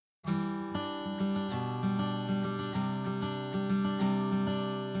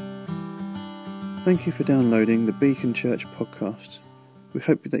Thank you for downloading the Beacon Church podcast. We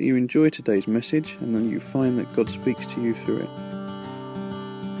hope that you enjoy today's message and that you find that God speaks to you through it.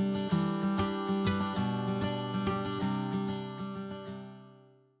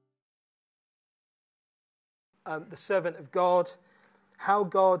 The servant of God, how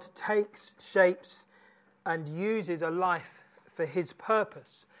God takes, shapes, and uses a life for his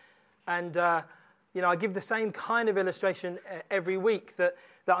purpose. And, I give the same kind of illustration every week that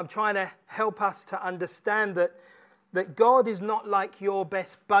I'm trying to help us to understand that God is not like your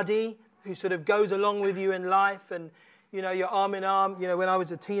best buddy who sort of goes along with you in life and, you're arm in arm. When I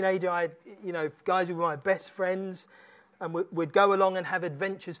was a teenager, I had, guys who were my best friends and we'd go along and have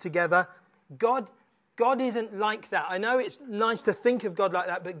adventures together. God isn't like that. I know it's nice to think of God like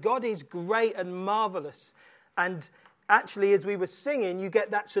that, but God is great and marvelous. And actually, as we were singing, you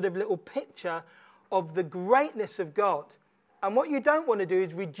get that sort of little picture of the greatness of God. And what you don't want to do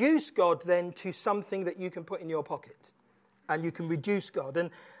is reduce God then to something that you can put in your pocket. And you can reduce God.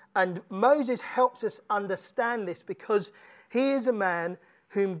 And Moses helps us understand this because he is a man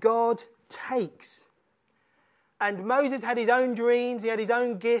whom God takes. And Moses had his own dreams. He had his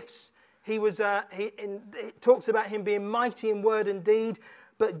own gifts. It talks about him being mighty in word and deed.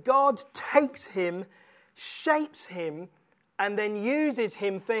 But God takes him, shapes him, and then uses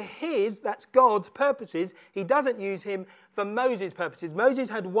him for that's God's purposes. He doesn't use him for Moses' purposes. Moses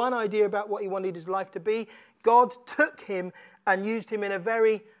had one idea about what he wanted his life to be. God took him and used him in a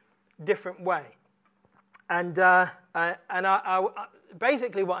very different way. And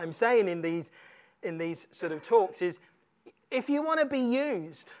basically what I'm saying in these sort of talks is, if you want to be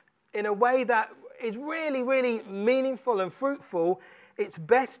used in a way that is really, really meaningful and fruitful, it's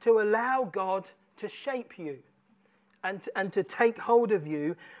best to allow God to shape you and to take hold of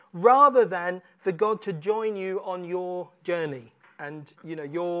you, rather than for God to join you on your journey and,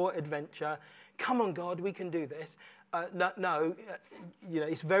 your adventure. Come on, God, we can do this.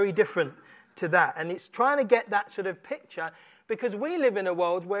 It's very different to that. And it's trying to get that sort of picture, because we live in a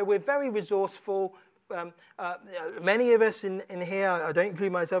world where we're very resourceful. Many of us in here, I don't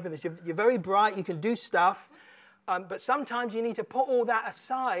include myself in this, you're very bright, you can do stuff. But sometimes you need to put all that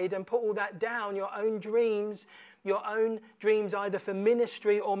aside and put all that down, your own dreams either for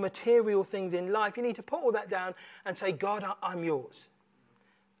ministry or material things in life. You need to put all that down and say, God, I'm yours.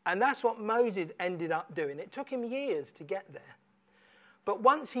 And that's what Moses ended up doing. It took him years to get there. But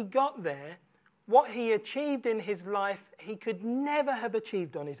once he got there, what he achieved in his life, he could never have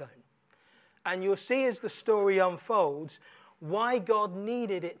achieved on his own. And you'll see as the story unfolds why God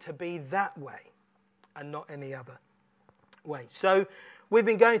needed it to be that way and not any other way. So we've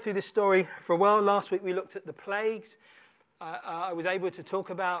been going through this story for a while. Last week we looked at the plagues. I was able to talk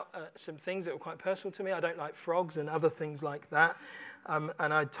about some things that were quite personal to me. I don't like frogs and other things like that. And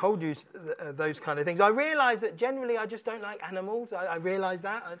I told you those kind of things. I realised that generally I just don't like animals. I realised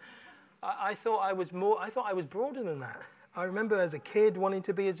that. And I thought I was broader than that. I remember as a kid wanting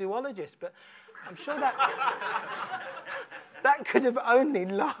to be a zoologist, but I'm sure that that could have only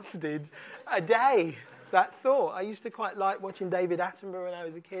lasted a day, that thought. I used to quite like watching David Attenborough when I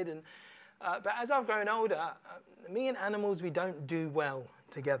was a kid, but as I've grown older, me and animals, we don't do well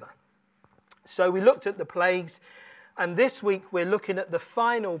together. So we looked at the plagues, and this week we're looking at the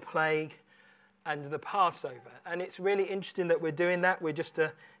final plague and the Passover. And it's really interesting that we're doing that. We're just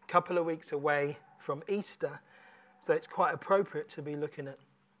a couple of weeks away from Easter. So it's quite appropriate to be looking at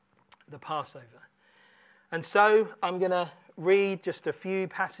the Passover. And so I'm going to read just a few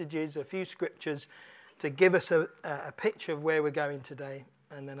passages, a few scriptures, to give us a picture of where we're going today,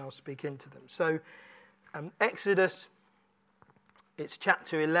 and then I'll speak into them. So Exodus, it's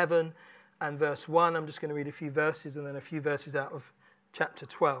chapter 11 and verse 1. I'm just going to read a few verses and then a few verses out of chapter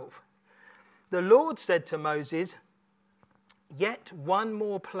 12. The Lord said to Moses, "Yet one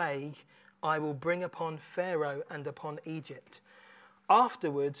more plague I will bring upon Pharaoh and upon Egypt.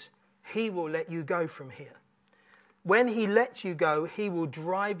 Afterwards, he will let you go from here. When he lets you go, he will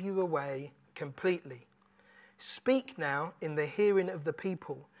drive you away completely. Speak now in the hearing of the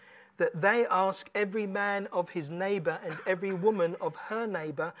people, that they ask every man of his neighbor and every woman of her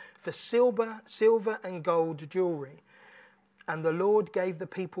neighbor for silver and gold jewelry." And the Lord gave the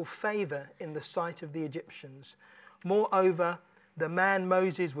people favor in the sight of the Egyptians. Moreover, the man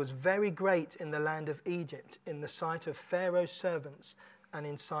Moses was very great in the land of Egypt, in the sight of Pharaoh's servants and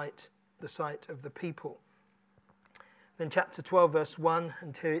in the sight of the people. Then chapter 12, verse 1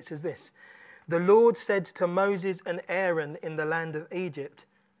 and 2, it says this. The Lord said to Moses and Aaron in the land of Egypt,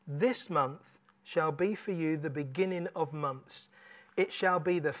 "This month shall be for you the beginning of months. It shall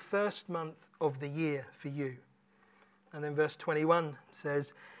be the first month of the year for you." And then verse 21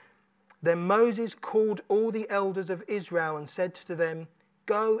 says, Then Moses called all the elders of Israel and said to them,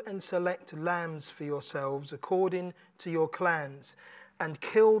 "Go and select lambs for yourselves according to your clans, and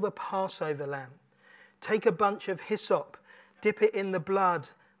kill the Passover lamb. Take a bunch of hyssop, dip it in the blood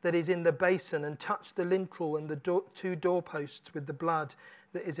that is in the basin, and touch the lintel and the two doorposts with the blood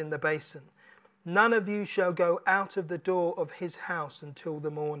that is in the basin. None of you shall go out of the door of his house until the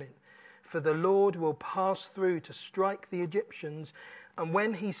morning, for the Lord will pass through to strike the Egyptians. And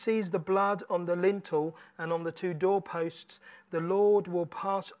when he sees the blood on the lintel and on the two doorposts, the Lord will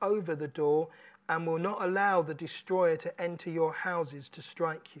pass over the door and will not allow the destroyer to enter your houses to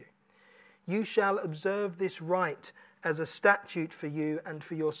strike you. You shall observe this rite as a statute for you and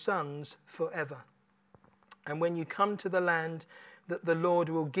for your sons forever. And when you come to the land that the Lord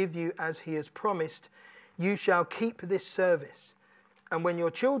will give you as he has promised, you shall keep this service. And when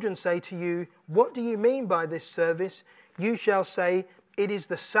your children say to you, 'What do you mean by this service?' you shall say, 'It is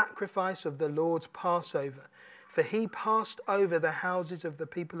the sacrifice of the Lord's Passover. For he passed over the houses of the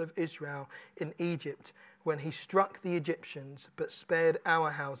people of Israel in Egypt when he struck the Egyptians, but spared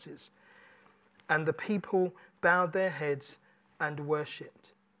our houses.' And the people bowed their heads and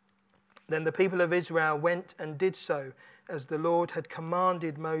worshipped. Then the people of Israel went and did so, as the Lord had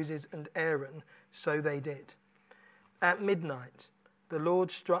commanded Moses and Aaron, so they did. At midnight, the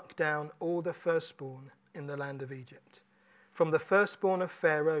Lord struck down all the firstborn in the land of Egypt, from the firstborn of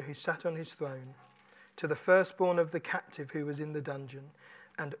Pharaoh who sat on his throne, to the firstborn of the captive who was in the dungeon,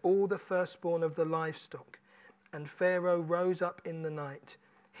 and all the firstborn of the livestock. And Pharaoh rose up in the night,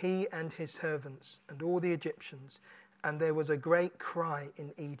 he and his servants, and all the Egyptians, and there was a great cry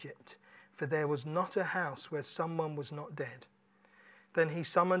in Egypt, for there was not a house where someone was not dead. Then he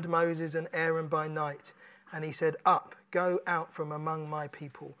summoned Moses and Aaron by night, and he said, 'Up, go out from among my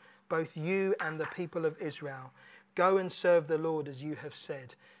people, both you and the people of Israel. Go and serve the Lord as you have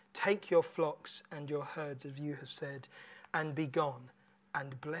said. Take your flocks and your herds as you have said, and be gone,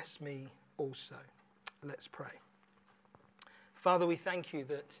 and bless me also.'" Let's pray. Father, we thank you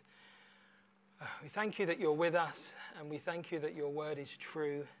that you're with us, and we thank you that your word is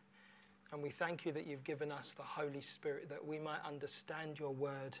true, and we thank you that you've given us the Holy Spirit that we might understand your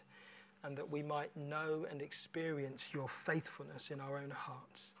word and that we might know and experience your faithfulness in our own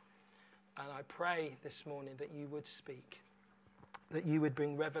hearts. And I pray this morning that you would speak, that you would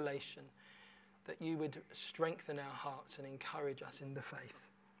bring revelation, that you would strengthen our hearts and encourage us in the faith.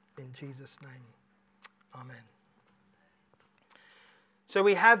 In Jesus' name, amen. So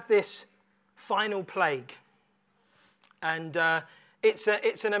we have this final plague, and it's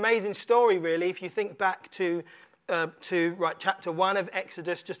an amazing story, really. If you think back to chapter 1 of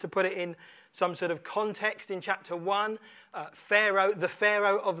Exodus, just to put it in some sort of context, in chapter 1, the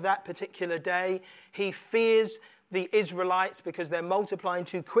Pharaoh of that particular day, he fears the Israelites because they're multiplying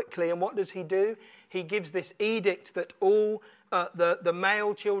too quickly. And what does he do? He gives this edict that all the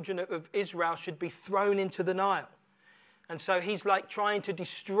male children of Israel should be thrown into the Nile. And so he's like trying to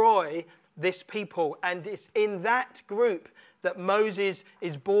destroy this people. And it's in that group that Moses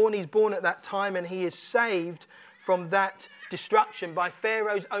is born. He's born at that time, and he is saved from that destruction by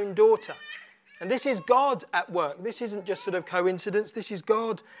Pharaoh's own daughter. And this is God at work. This isn't just sort of coincidence. This is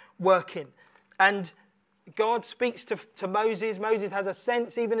God working. And God speaks to Moses. Moses has a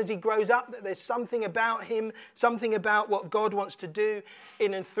sense, even as he grows up, that there's something about him, something about what God wants to do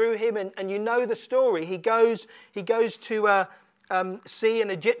in and through him. And you know the story. He goes to see an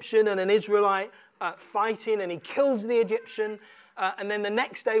Egyptian and an Israelite fighting, and he kills the Egyptian. And then the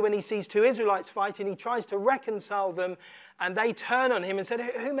next day, when he sees two Israelites fighting, he tries to reconcile them, and they turn on him and said,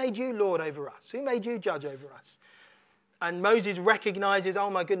 "Who made you Lord over us? Who made you judge over us?" And Moses recognizes,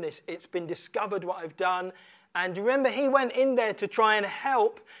 "Oh my goodness, it's been discovered what I've done." And remember, he went in there to try and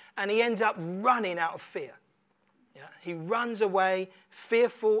help, and he ends up running out of fear. Yeah? He runs away,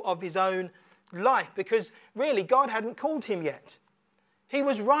 fearful of his own life, because really God hadn't called him yet. He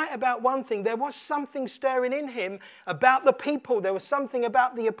was right about one thing. There was something stirring in him about the people. There was something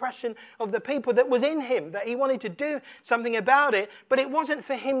about the oppression of the people that was in him, that he wanted to do something about it, but it wasn't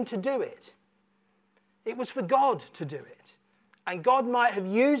for him to do it. It was for God to do it. And God might have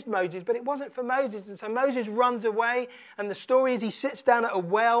used Moses, but it wasn't for Moses. And so Moses runs away, and the story is he sits down at a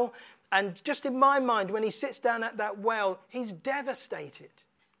well, and just in my mind, when he sits down at that well, he's devastated.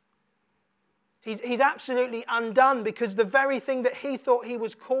 He's absolutely undone, because the very thing that he thought he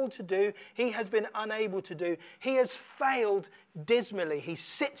was called to do, he has been unable to do. He has failed dismally. He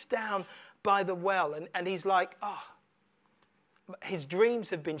sits down by the well, and he's like, his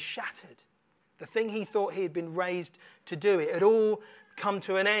dreams have been shattered. The thing he thought he had been raised to do, it had all come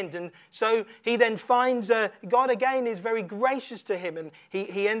to an end. And so he then finds, God again is very gracious to him, and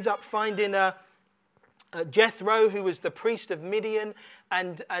he ends up finding Jethro, who was the priest of Midian,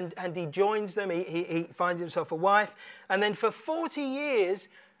 and he joins them. He finds himself a wife. And then for 40 years,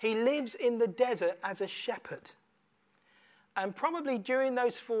 he lives in the desert as a shepherd. And probably during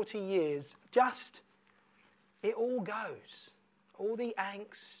those 40 years, it all goes. All the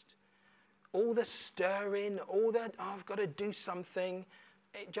angst, all the stirring, all that, I've got to do something.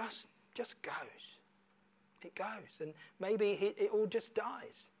 It just goes. It goes. And maybe it all just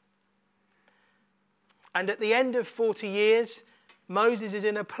dies. And at the end of 40 years, Moses is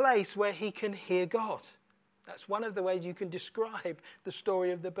in a place where he can hear God. That's one of the ways you can describe the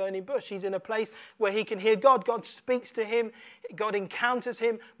story of the burning bush. He's in a place where he can hear God. God speaks to him. God encounters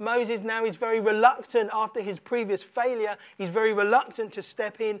him. Moses now is very reluctant after his previous failure. He's very reluctant to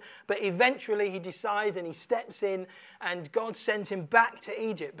step in. But eventually he decides and he steps in. And God sends him back to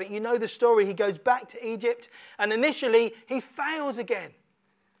Egypt. But you know the story. He goes back to Egypt. And initially he fails again.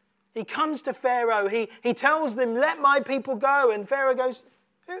 He comes to Pharaoh. He tells them, let my people go. And Pharaoh goes,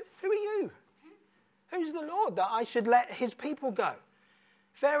 who are you? Who's the Lord that I should let his people go?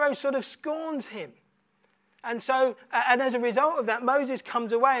 Pharaoh sort of scorns him. And so, and as a result of that, Moses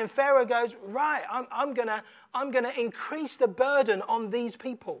comes away and Pharaoh goes, right, I'm gonna increase the burden on these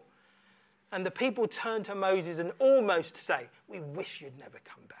people. And the people turn to Moses and almost say, we wish you'd never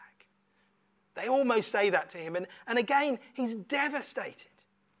come back. They almost say that to him. And again, he's devastated.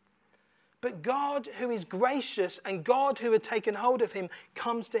 But God, who is gracious and God who had taken hold of him,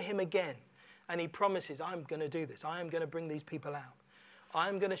 comes to him again. And he promises, I'm going to do this. I am going to bring these people out. I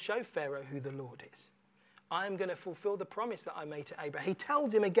am going to show Pharaoh who the Lord is. I am going to fulfill the promise that I made to Abraham. He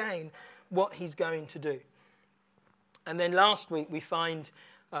tells him again what he's going to do. And then last week we find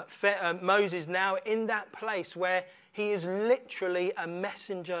Moses now in that place where he is literally a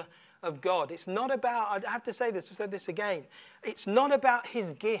messenger of God. It's not about, I have to say this, I've said this again. It's not about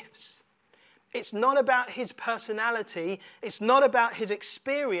his gifts. It's not about his personality. It's not about his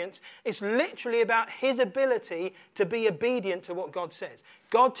experience. It's literally about his ability to be obedient to what God says.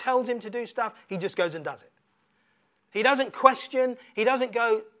 God tells him to do stuff, he just goes and does it. He doesn't question. He doesn't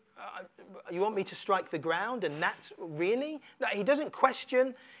go, you want me to strike the ground? And that's really? No, he doesn't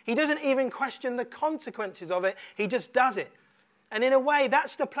question. He doesn't even question the consequences of it. He just does it. And in a way,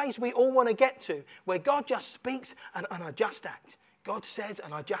 that's the place we all want to get to, where God just speaks and I just act. God says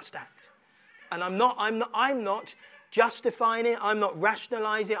and I just act. And I'm not justifying it. I'm not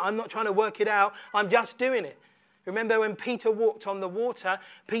rationalizing it. I'm not trying to work it out. I'm just doing it. Remember when Peter walked on the water,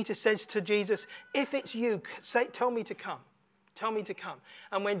 Peter says to Jesus, if it's you, tell me to come. Tell me to come.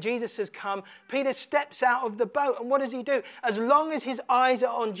 And when Jesus has come, Peter steps out of the boat. And what does he do? As long as his eyes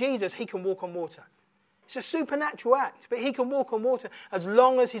are on Jesus, he can walk on water. It's a supernatural act, but he can walk on water as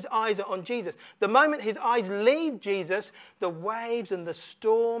long as his eyes are on Jesus. The moment his eyes leave Jesus, the waves and the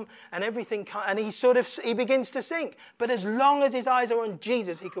storm and everything, and he begins to sink. But as long as his eyes are on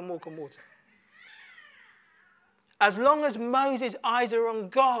Jesus, he can walk on water. As long as Moses' eyes are on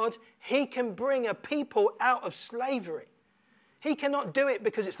God, he can bring a people out of slavery. He cannot do it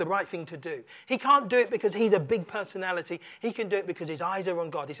because it's the right thing to do. He can't do it because he's a big personality. He can do it because his eyes are on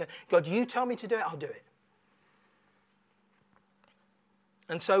God. He said, God, you tell me to do it, I'll do it.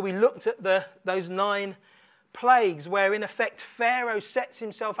 And so we looked at those 9 plagues where, in effect, Pharaoh sets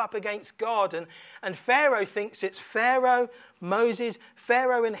himself up against God. And Pharaoh thinks it's Pharaoh, Moses,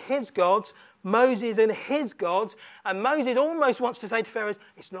 Pharaoh and his gods, Moses and his gods. And Moses almost wants to say to Pharaoh,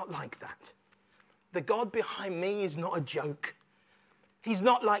 it's not like that. The God behind me is not a joke. He's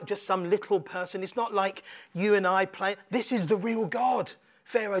not like just some little person. It's not like you and I play. This is the real God.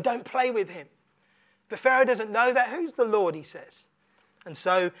 Pharaoh, don't play with him. But Pharaoh doesn't know that. Who's the Lord, he says. And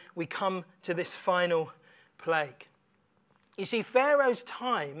so we come to this final plague. You see, Pharaoh's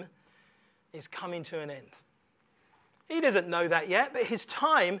time is coming to an end. He doesn't know that yet, but his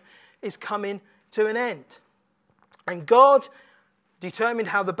time is coming to an end. And God determined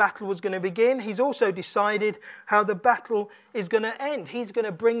how the battle was going to begin. He's also decided how the battle is going to end. He's going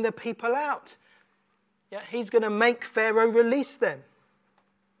to bring the people out. Yeah, he's going to make Pharaoh release them.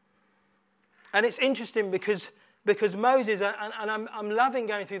 And it's interesting because Moses, and I'm loving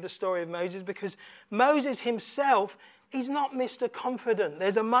going through the story of Moses, because Moses himself, he's not Mr. Confident.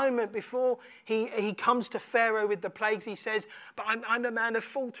 There's a moment before he comes to Pharaoh with the plagues. He says, but I'm a man of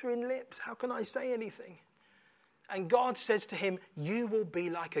faltering lips. How can I say anything? And God says to him, you will be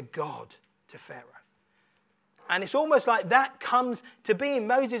like a god to Pharaoh. And it's almost like that comes to being.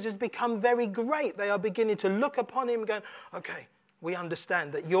 Moses has become very great. They are beginning to look upon him going, okay, we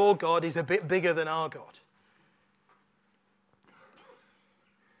understand that your God is a bit bigger than our God.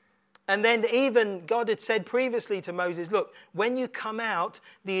 And then even God had said previously to Moses, look, when you come out,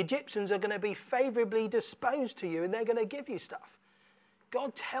 the Egyptians are going to be favorably disposed to you and they're going to give you stuff.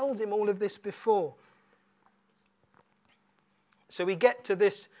 God tells him all of this before. So we get to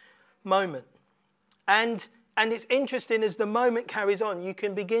this moment. And it's interesting, as the moment carries on, you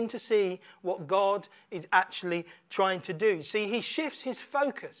can begin to see what God is actually trying to do. See, he shifts his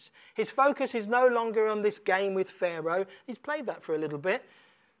focus. His focus is no longer on this game with Pharaoh. He's played that for a little bit.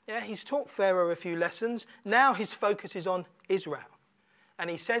 Yeah, he's taught Pharaoh a few lessons. Now his focus is on Israel. And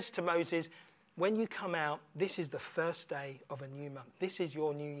he says to Moses, when you come out, this is the first day of a new month. This is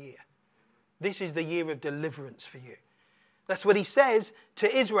your new year. This is the year of deliverance for you. That's what he says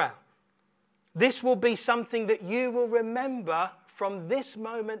to Israel. This will be something that you will remember from this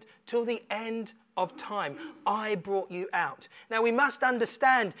moment till the end of time. I brought you out. Now we must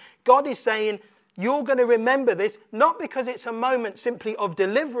understand, God is saying, you're going to remember this, not because it's a moment simply of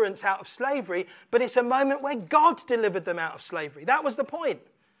deliverance out of slavery, but it's a moment where God delivered them out of slavery. That was the point.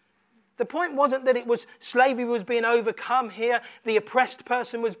 The point wasn't that it was slavery was being overcome here, the oppressed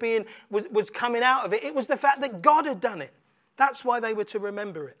person was coming out of it. It was the fact that God had done it. That's why they were to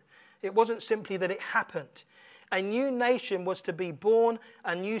remember it. It wasn't simply that it happened. A new nation was to be born,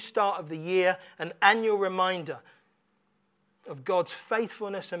 a new start of the year, an annual reminder of God's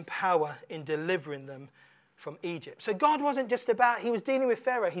faithfulness and power in delivering them from Egypt. So God wasn't just he was dealing with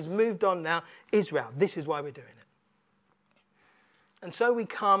Pharaoh. He's moved on now. Israel, this is why we're doing it. And so we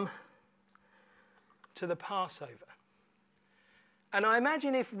come to the Passover. And I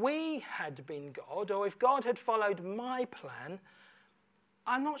imagine if we had been God, or if God had followed my plan,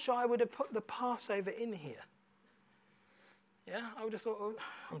 I'm not sure I would have put the Passover in here. Yeah, I would have thought, well,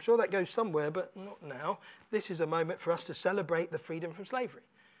 I'm sure that goes somewhere, but not now. This is a moment for us to celebrate the freedom from slavery.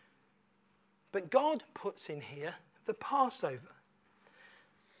 But God puts in here the Passover.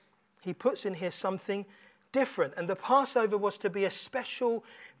 He puts in here something different. And the Passover was to be a special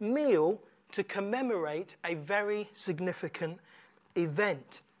meal to commemorate a very significant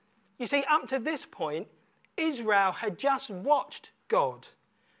event. You see, up to this point, Israel had just watched God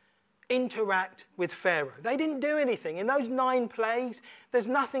interact with Pharaoh. They didn't do anything. In those 9 plagues, there's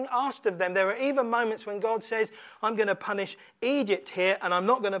nothing asked of them. There are even moments when God says, I'm going to punish Egypt here and I'm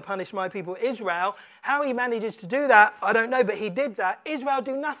not going to punish my people Israel. How he manages to do that, I don't know, but he did that. Israel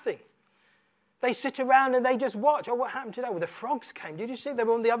do nothing. They sit around and they just watch. Oh, what happened today? Well, the frogs came. Did you see? They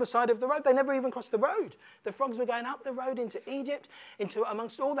were on the other side of the road. They never even crossed the road. The frogs were going up the road into Egypt, into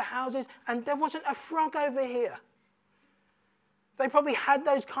amongst all the houses, and there wasn't a frog over here. They probably had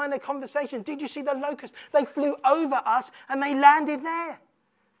those kind of conversations. Did you see the locusts? They flew over us and they landed there.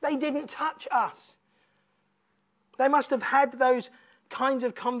 They didn't touch us. They must have had those kinds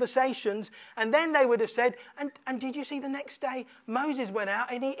of conversations, and then they would have said, and did you see the next day Moses went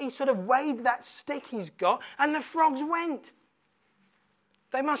out and he sort of waved that stick he's got and the frogs went.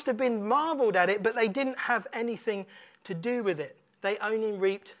 They must have been marveled at it, but they didn't have anything to do with it. They only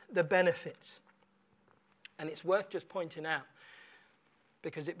reaped the benefits. And it's worth just pointing out,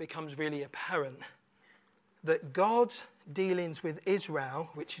 because it becomes really apparent, that God's dealings with Israel,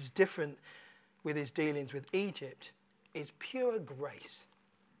 which is different with his dealings with Egypt, is pure grace.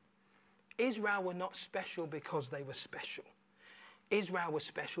 Israel were not special because they were special. Israel was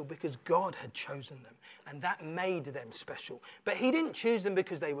special because God had chosen them, and that made them special. But he didn't choose them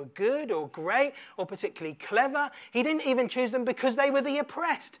because they were good or great or particularly clever. He didn't even choose them because they were the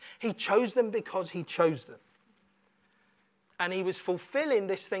oppressed. He chose them because he chose them. And he was fulfilling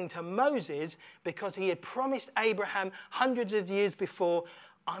this thing to Moses because he had promised Abraham hundreds of years before,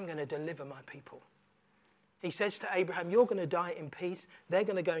 I'm going to deliver my people. He says to Abraham, you're going to die in peace. They're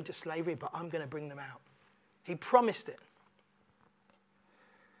going to go into slavery, but I'm going to bring them out. He promised it.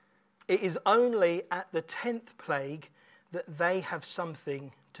 It is only at the 10th plague that they have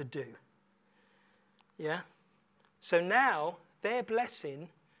something to do. Yeah? So now their blessing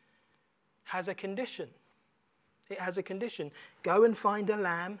has a condition. It has a condition. Go and find a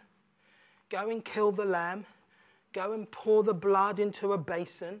lamb. Go and kill the lamb. Go and pour the blood into a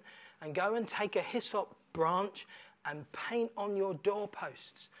basin. And go and take a hyssop branch and paint on your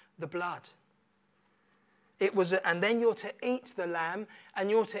doorposts the blood. And then you're to eat the lamb, and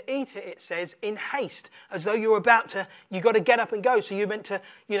you're to eat it, it says, in haste, as though you've got to get up and go. So you're meant to,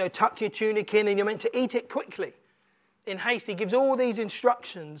 tuck your tunic in, and you're meant to eat it quickly. In haste, he gives all these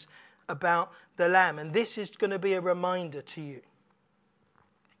instructions about the lamb, and this is going to be a reminder to you.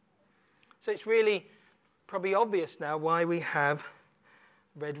 So it's really probably obvious now why we have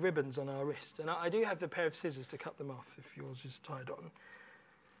red ribbons on our wrists. And I do have the pair of scissors to cut them off if yours is tied on.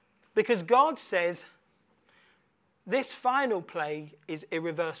 Because God says this final plague is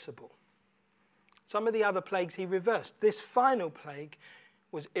irreversible. Some of the other plagues he reversed. This final plague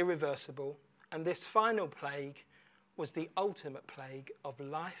was irreversible, and this final plague was the ultimate plague of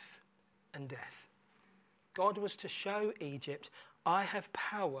life and death. God was to show Egypt, I have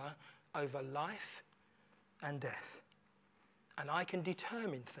power over life and death, and I can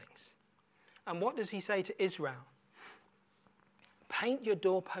determine things. And what does he say to Israel? Paint your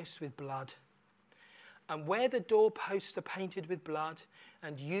doorposts with blood, and where the doorposts are painted with blood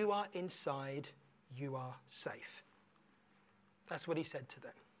and you are inside, you are safe. That's what he said to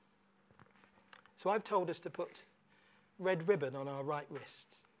them. So I've told us to put red ribbon on our right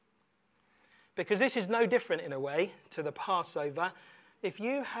wrists, because this is no different in a way to the Passover. If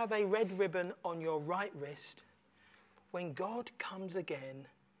you have a red ribbon on your right wrist, when God comes again,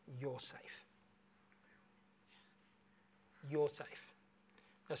 you're safe. You're safe.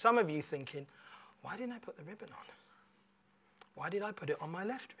 Now some of you thinking, why didn't I put the ribbon on? Why did I put it on my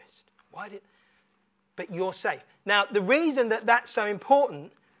left wrist? But you're safe. Now the reason that that's so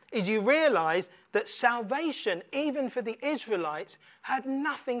important is you realize that salvation, even for the Israelites, had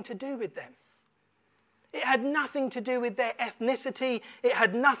nothing to do with them. It had nothing to do with their ethnicity. It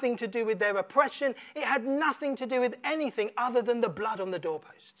had nothing to do with their oppression. It had nothing to do with anything other than the blood on the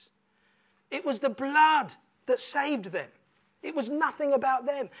doorposts. It was the blood that saved them. It was nothing about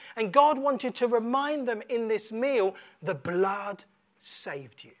them. And God wanted to remind them in this meal, the blood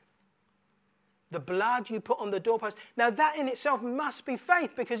saved you. The blood you put on the doorpost. Now that in itself must be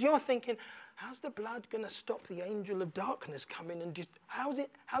faith, because you're thinking, how's the blood going to stop the angel of darkness coming and how's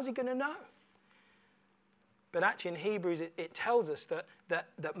he going to know? But actually in Hebrews it tells us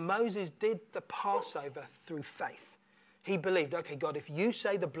that Moses did the Passover through faith. He believed, okay, God, if you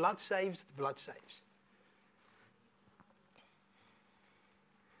say the blood saves, the blood saves.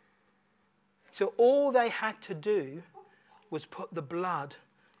 So all they had to do was put the blood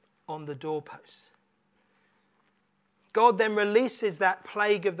on the doorposts. God then releases that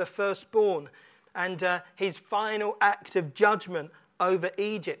plague of the firstborn and his final act of judgment over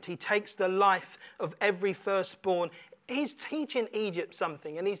Egypt. He takes the life of every firstborn. He's teaching Egypt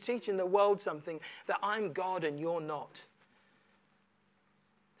something, and he's teaching the world something, that I'm God and you're not.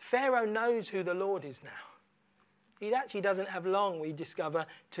 Pharaoh knows who the Lord is now. He actually doesn't have long, we discover,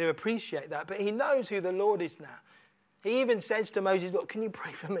 to appreciate that, but he knows who the Lord is now. He even says to Moses, look, can you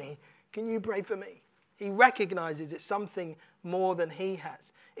pray for me? Can you pray for me? He recognizes it's something more than he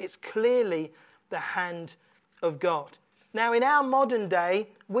has. It's clearly the hand of God. Now, in our modern day,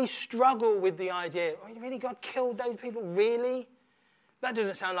 we struggle with the idea, oh, really, God killed those people? Really? That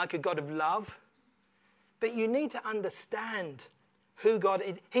doesn't sound like a God of love. But you need to understand who God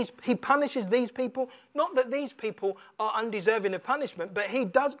is. He punishes these people. Not that these people are undeserving of punishment, but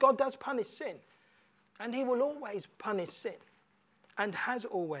God does punish sin. And he will always punish sin. And has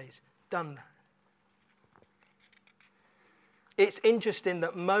always done that. It's interesting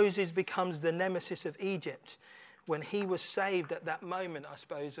that Moses becomes the nemesis of Egypt when he was saved at that moment, I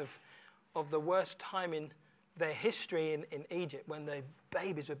suppose, of the worst time in their history in Egypt, when the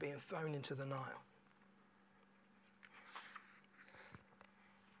babies were being thrown into the Nile.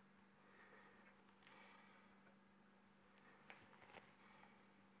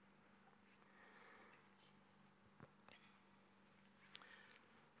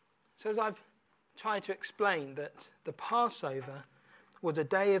 So as I've tried to explain, that the Passover was a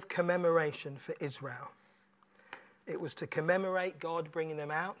day of commemoration for Israel. It was to commemorate God bringing them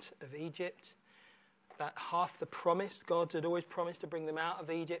out of Egypt, that half the promise, God had always promised to bring them out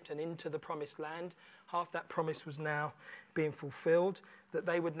of Egypt and into the promised land. Half that promise was now being fulfilled, that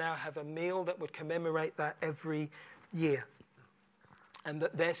they would now have a meal that would commemorate that every year. And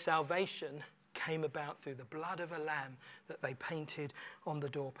that their salvation came about through the blood of a lamb that they painted on the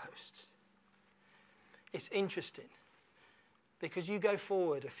doorposts. It's interesting, because you go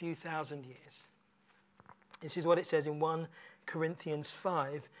forward a few thousand years. This is what it says in 1 Corinthians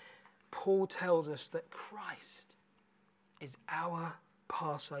 5. Paul tells us that Christ is our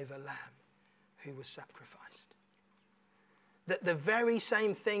Passover lamb who was sacrificed. That the very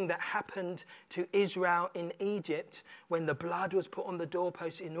same thing that happened to Israel in Egypt when the blood was put on the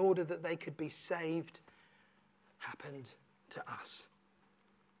doorposts in order that they could be saved happened to us.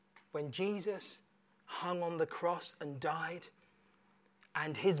 When Jesus hung on the cross and died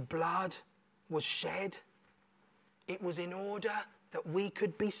and his blood was shed, it was in order that we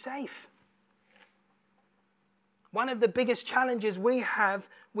could be safe. One of the biggest challenges we have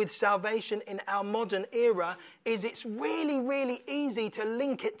with salvation in our modern era is it's really, really easy to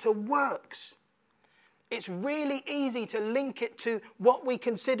link it to works. it's really easy to link it to what we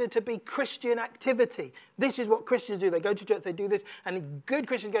consider to be Christian activity. This is what Christians do. They go to church, they do this, and good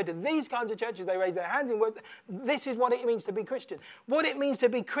Christians go to these kinds of churches, they raise their hands in worship. This is what it means to be Christian. What it means to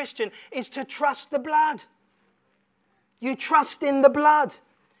be Christian is to trust the blood. You trust in the blood.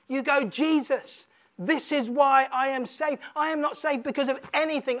 You go, Jesus, this is why I am saved. I am not saved because of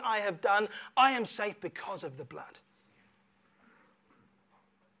anything I have done. I am saved because of the blood.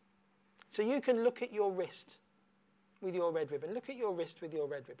 So you can look at your wrist with your red ribbon. Look at your wrist with your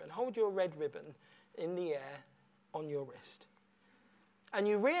red ribbon. Hold your red ribbon in the air on your wrist. And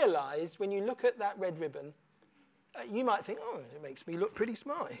you realize when you look at that red ribbon, you might think, oh, it makes me look pretty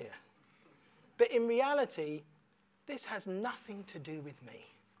smart here. But in reality, this has nothing to do with me.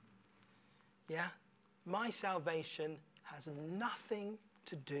 Yeah? My salvation has nothing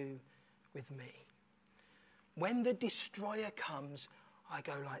to do with me. When the destroyer comes, I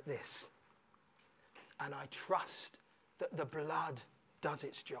go like this. And I trust that the blood does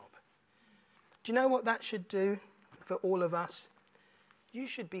its job. Do you know what that should do for all of us? You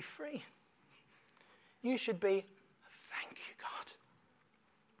should be free. You should be, thank you, God.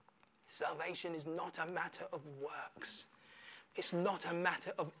 Salvation is not a matter of works. It's not a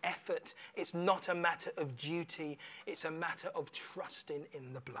matter of effort. It's not a matter of duty. It's a matter of trusting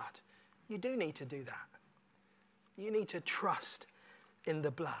in the blood. You do need to do that. You need to trust in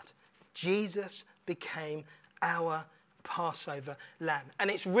the blood. Jesus became our Passover lamb. And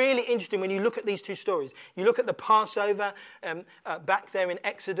it's really interesting when you look at these two stories. You look at the Passover back there in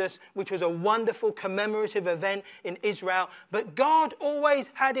Exodus, which was a wonderful commemorative event in Israel. But God always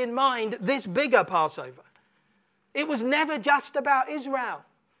had in mind this bigger Passover. It was never just about Israel.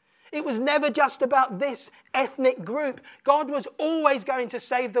 It was never just about this ethnic group. God was always going to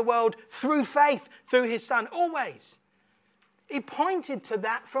save the world through faith, through his Son, always. He pointed to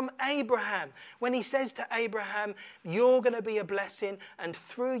that from Abraham when he says to Abraham, you're going to be a blessing, and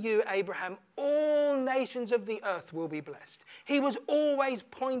through you, Abraham, all nations of the earth will be blessed. He was always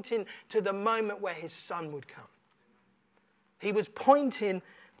pointing to the moment where his Son would come. He was pointing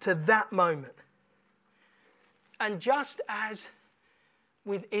to that moment. And just as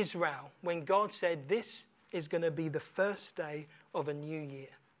with Israel, when God said this is going to be the first day of a new year.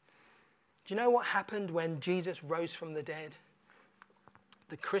 Do you know what happened when Jesus rose from the dead?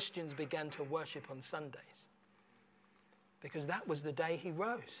 The Christians began to worship on Sundays because that was the day he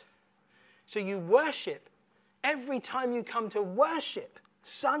rose. So you worship. Every time you come to worship,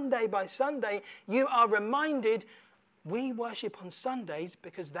 Sunday by Sunday, you are reminded we worship on Sundays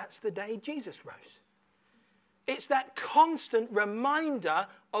because that's the day Jesus rose. It's that constant reminder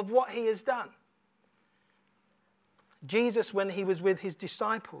of what he has done. Jesus, when he was with his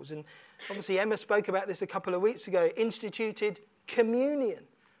disciples, and obviously Emma spoke about this a couple of weeks ago, instituted communion.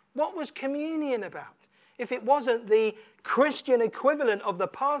 What was communion about? If it wasn't the Christian equivalent of the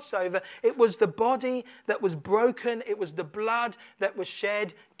Passover, it was the body that was broken, it was the blood that was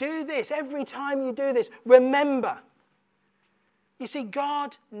shed. Do this. Every time you do this, remember. You see,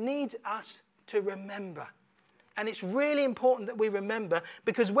 God needs us to remember. And it's really important that we remember,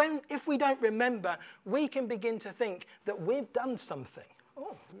 because if we don't remember, we can begin to think that we've done something.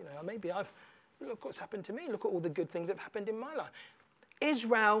 Oh, maybe look what's happened to me. Look at all the good things that have happened in my life.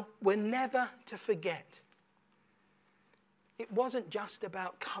 Israel were never to forget. It wasn't just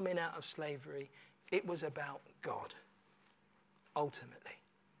about coming out of slavery. It was about God, ultimately.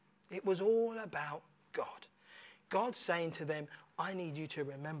 It was all about God. God saying to them, I need you to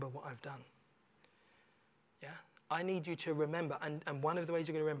remember what I've done. Yeah? I need you to remember. And one of the ways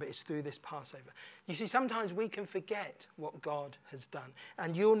you're going to remember is through this Passover. You see, sometimes we can forget what God has done.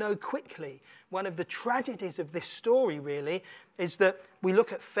 And you'll know quickly, one of the tragedies of this story, really, is that we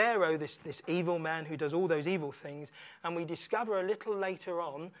look at Pharaoh, this evil man who does all those evil things, and we discover a little later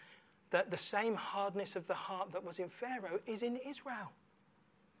on that the same hardness of the heart that was in Pharaoh is in Israel.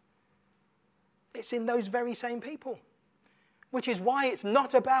 It's in those very same people. Which is why it's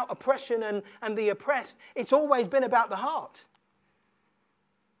not about oppression and the oppressed. It's always been about the heart.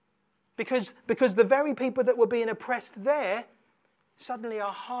 Because the very people that were being oppressed there suddenly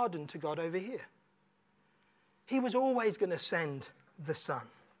are hardened to God over here. He was always going to send the Son.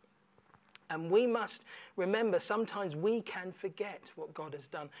 And we must remember, sometimes we can forget what God has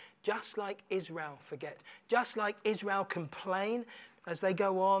done. Just like Israel forget. Just like Israel complain as they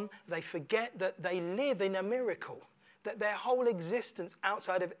go on. They forget that they live in a miracle. That their whole existence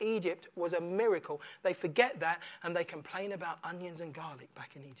outside of Egypt was a miracle. They forget that and they complain about onions and garlic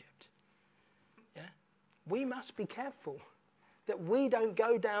back in Egypt. Yeah? We must be careful that we don't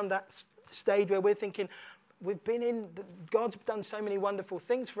go down that stage where we're thinking, we've been in, God's done so many wonderful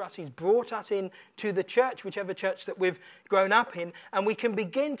things for us. He's brought us in to the church, whichever church that we've grown up in, and we can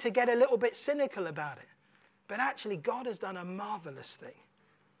begin to get a little bit cynical about it. But actually, God has done a marvelous thing,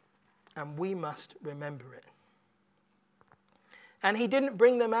 and we must remember it. And he didn't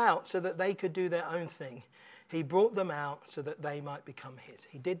bring them out so that they could do their own thing. He brought them out so that they might become his.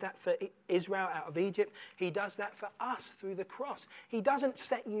 He did that for Israel out of Egypt. He does that for us through the cross. He doesn't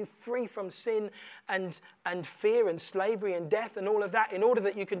set you free from sin and fear and slavery and death and all of that in order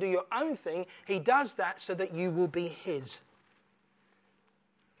that you can do your own thing. He does that so that you will be his.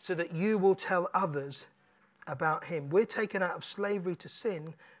 So that you will tell others about him. We're taken out of slavery to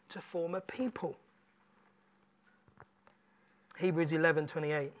sin to form a people. Hebrews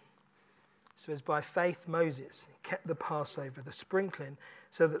 11:28 says, by faith Moses kept the Passover, the sprinkling,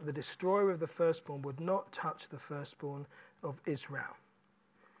 so that the destroyer of the firstborn would not touch the firstborn of Israel.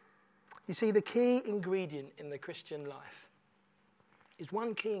 You see, the key ingredient in the Christian life is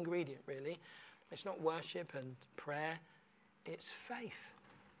one key ingredient, really. It's not worship and prayer, it's faith.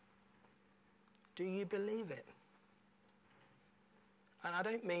 Do you believe it? And I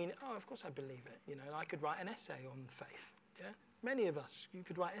don't mean, of course I believe it. You know, I could write an essay on faith. Yeah? Many of us, you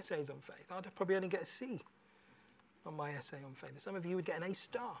could write essays on faith. I'd probably only get a C on my essay on faith. Some of you would get an A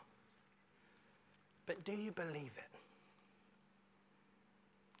star. But do you believe it?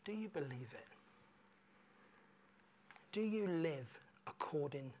 Do you believe it? Do you live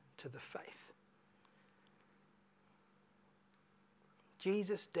according to the faith?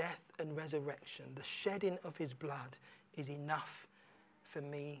 Jesus' death and resurrection, the shedding of his blood, is enough for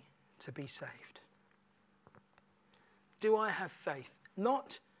me to be saved. Do I have faith?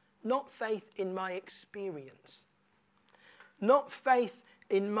 Not faith in my experience. Not faith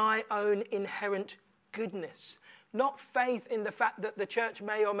in my own inherent goodness. Not faith in the fact that the church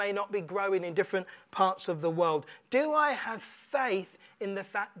may or may not be growing in different parts of the world. Do I have faith in the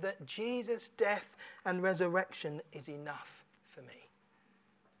fact that Jesus' death and resurrection is enough for me?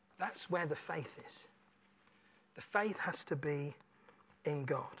 That's where the faith is. The faith has to be in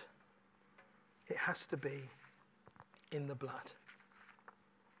God. It has to be in the blood.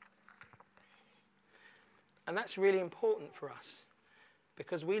 And that's really important for us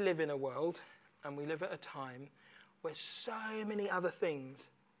because we live in a world and we live at a time where so many other things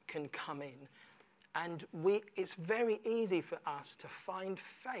can come in, and it's very easy for us to find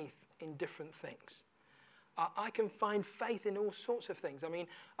faith in different things. I can find faith in all sorts of things. I mean,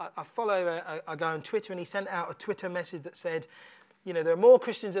 I follow a guy on Twitter, and he sent out a Twitter message that said, you know, there are more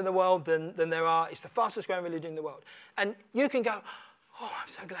Christians in the world than there are. It's the fastest growing religion in the world. And you can go, oh, I'm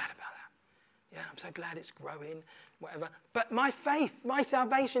so glad about that. Yeah, I'm so glad it's growing, whatever. But my faith, my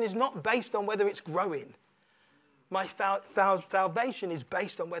salvation is not based on whether it's growing. My salvation is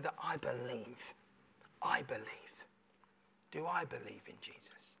based on whether I believe. I believe. Do I believe in Jesus?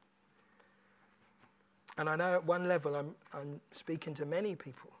 And I know at one level I'm speaking to many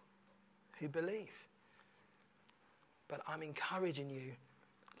people who believe. But I'm encouraging you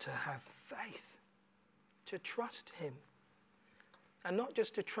to have faith, to trust him. And not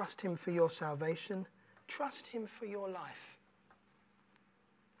just to trust him for your salvation, trust him for your life.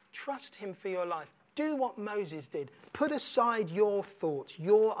 Trust him for your life. Do what Moses did. Put aside your thoughts,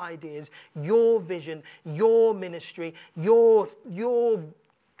 your ideas, your vision, your ministry, your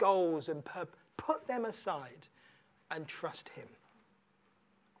goals and purpose. Put them aside and trust him.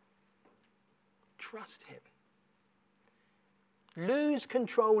 Trust him. Lose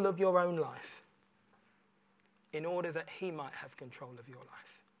control of your own life in order that he might have control of your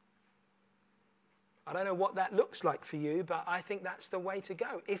life. I don't know what that looks like for you, but I think that's the way to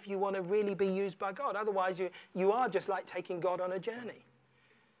go if you want to really be used by God. Otherwise, you are just like taking God on a journey.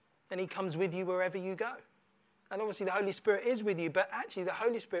 And he comes with you wherever you go. And obviously the Holy Spirit is with you, but actually the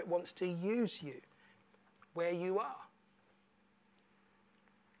Holy Spirit wants to use you where you are.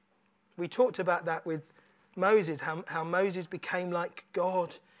 We talked about that with Moses, how Moses became like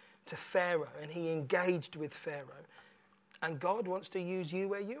God to Pharaoh, and he engaged with Pharaoh. And God wants to use you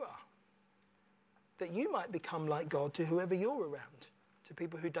where you are. That you might become like God to whoever you're around, to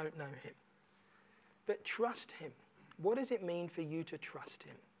people who don't know him. But trust him. What does it mean for you to trust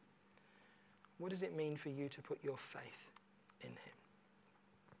him? What does it mean for you to put your faith in him?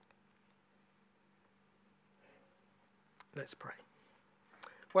 Let's pray.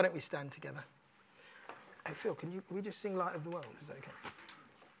 Why don't we stand together? Hey Phil, can we just sing Light of the World? Is that okay?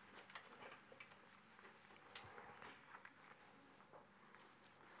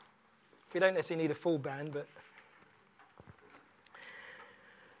 We don't necessarily need a full band, but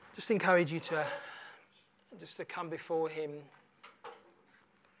just encourage you to come before him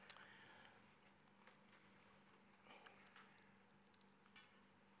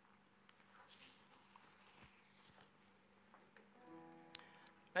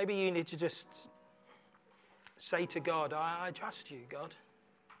Maybe you need to just say to God, I trust you, God.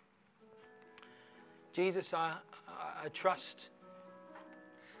 Jesus, I trust,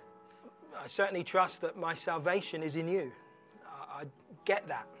 I certainly trust that my salvation is in you. I get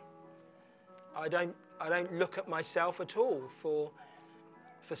that. I don't look at myself at all for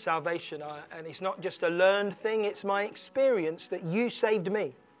salvation. And it's not just a learned thing, it's my experience that you saved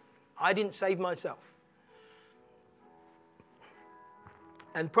me. I didn't save myself.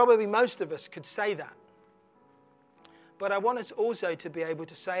 And probably most of us could say that. But I want us also to be able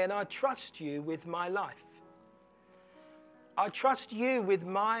to say, and I trust you with my life. I trust you with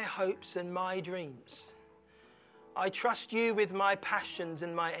my hopes and my dreams. I trust you with my passions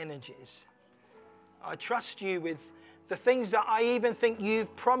and my energies. I trust you with the things that I even think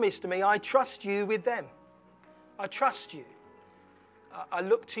you've promised me. I trust you with them. I trust you. I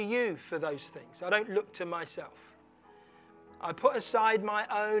look to you for those things. I don't look to myself. I put aside my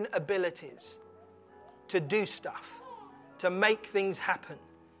own abilities to do stuff, to make things happen.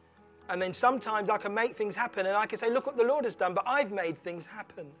 And then sometimes I can make things happen and I can say, look what the Lord has done, but I've made things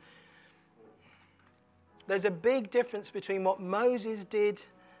happen. There's a big difference between what Moses did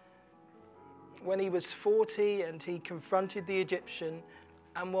when he was 40 and he confronted the Egyptian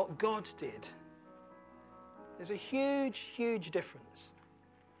and what God did. There's a huge, huge difference.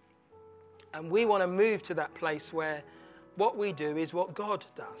 And we want to move to that place where what we do is what God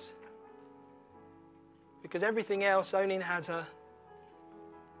does. Because everything else only has a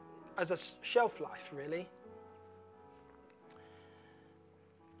shelf life, really.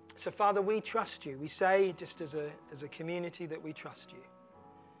 So, Father, we trust you. We say, just as a community, that we trust you.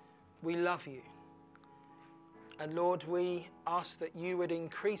 We love you. And Lord, we ask that you would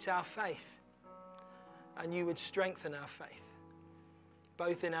increase our faith and you would strengthen our faith,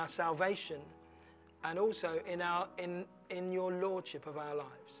 both in our salvation and also in your lordship of our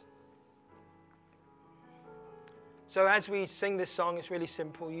lives. So as we sing this song, it's really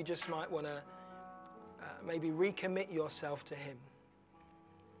simple. You just might want to maybe recommit yourself to him.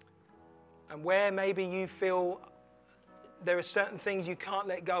 And where maybe you feel there are certain things you can't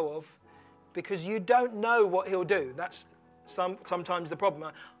let go of because you don't know what he'll do. That's sometimes the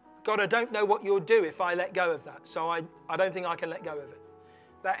problem. God, I don't know what you'll do if I let go of that. So I don't think I can let go of it.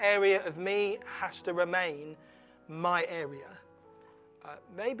 That area of me has to remain my area.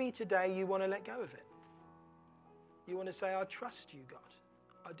 Maybe today you want to let go of it. You want to say, I trust you, God.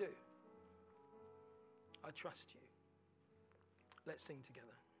 I do. I trust you. Let's sing together.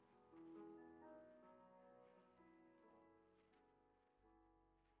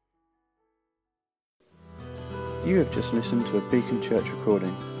 You have just listened to a Beacon Church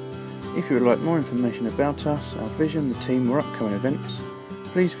recording. If you would like more information about us, our vision, the team or upcoming events,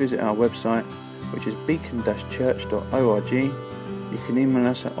 please visit our website, which is beacon-church.org. You can email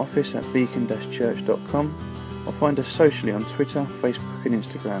us at office@beacon-church.com or find us socially on Twitter, Facebook and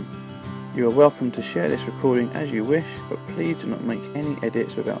Instagram. You are welcome to share this recording as you wish, but please do not make any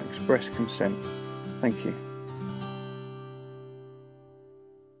edits without express consent. Thank you.